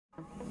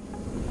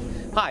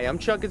Hi, I'm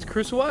Chakits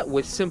Krulsawat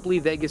with Simply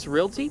Vegas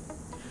Realty.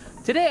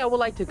 Today I would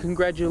like to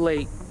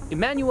congratulate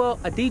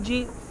Emmanuel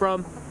Adedje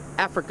from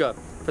Africa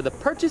for the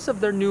purchase of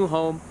their new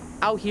home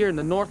out here in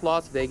the North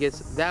Las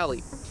Vegas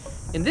Valley.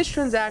 In this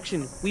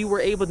transaction, we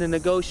were able to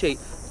negotiate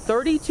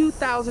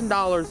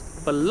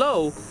 $32,000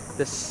 below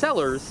the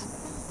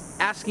seller's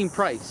asking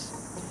price.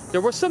 There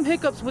were some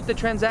hiccups with the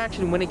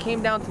transaction when it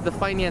came down to the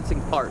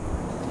financing part.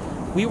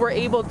 We were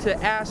able to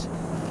ask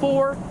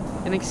for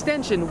an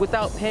extension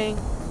without paying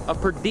a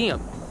per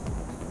diem.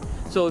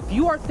 So if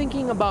you are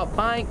thinking about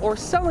buying or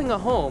selling a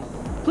home,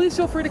 please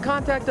feel free to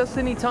contact us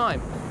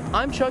anytime.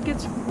 I'm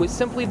Chakits with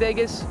Simply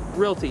Vegas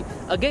Realty.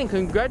 Again,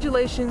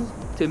 congratulations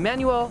to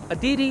Emmanuel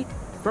Adedje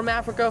from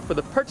Africa for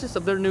the purchase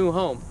of their new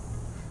home.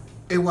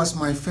 It was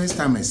my first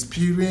time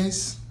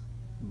experience,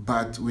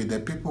 but with the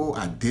people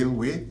I deal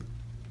with,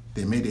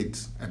 they made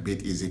it a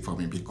bit easy for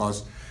me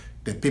because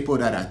the people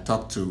that I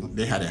talked to,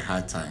 they had a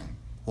hard time.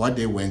 What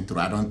they went through,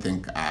 I don't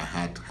think I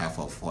had half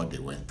of what they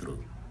went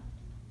through.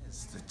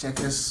 The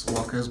Chakits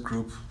Workers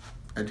Group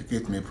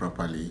educated me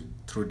properly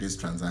through this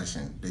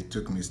transaction. They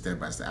took me step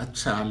by step.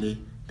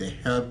 Actually, they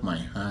held my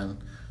hand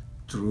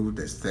through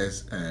the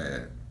steps,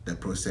 the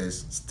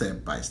process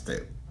step by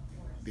step.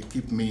 They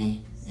keep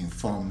me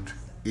informed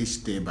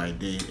each day by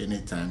day,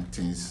 anytime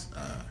things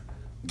are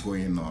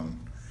going on.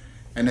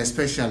 And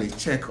especially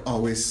Czech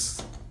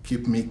always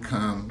keep me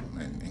calm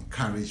and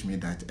encourage me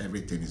that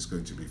everything is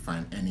going to be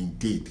fine. And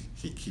indeed,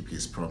 he keep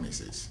his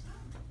promises.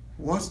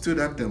 What stood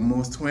out the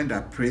most when the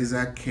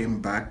appraiser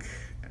came back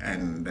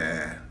and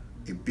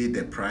he beat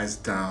the price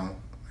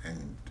down,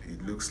 and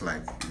it looks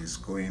like it's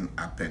going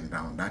up and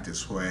down. That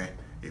is where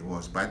it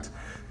was. But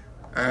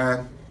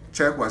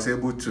Czech was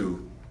able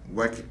to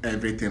work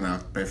everything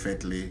out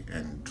perfectly,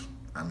 and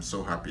I'm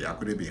so happy. I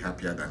couldn't be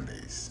happier than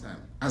this.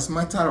 As a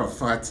matter of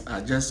fact, I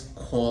just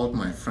called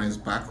my friends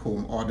back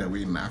home all the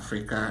way in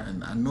Africa,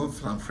 and I know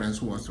some friends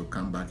who want to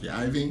come back here.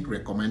 I even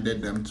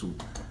recommended them to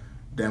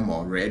them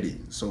already.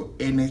 So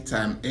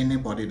anytime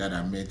anybody that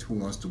I met who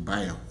wants to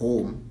buy a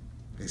home,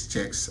 his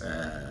checks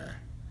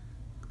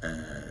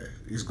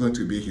is going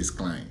to be his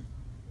client.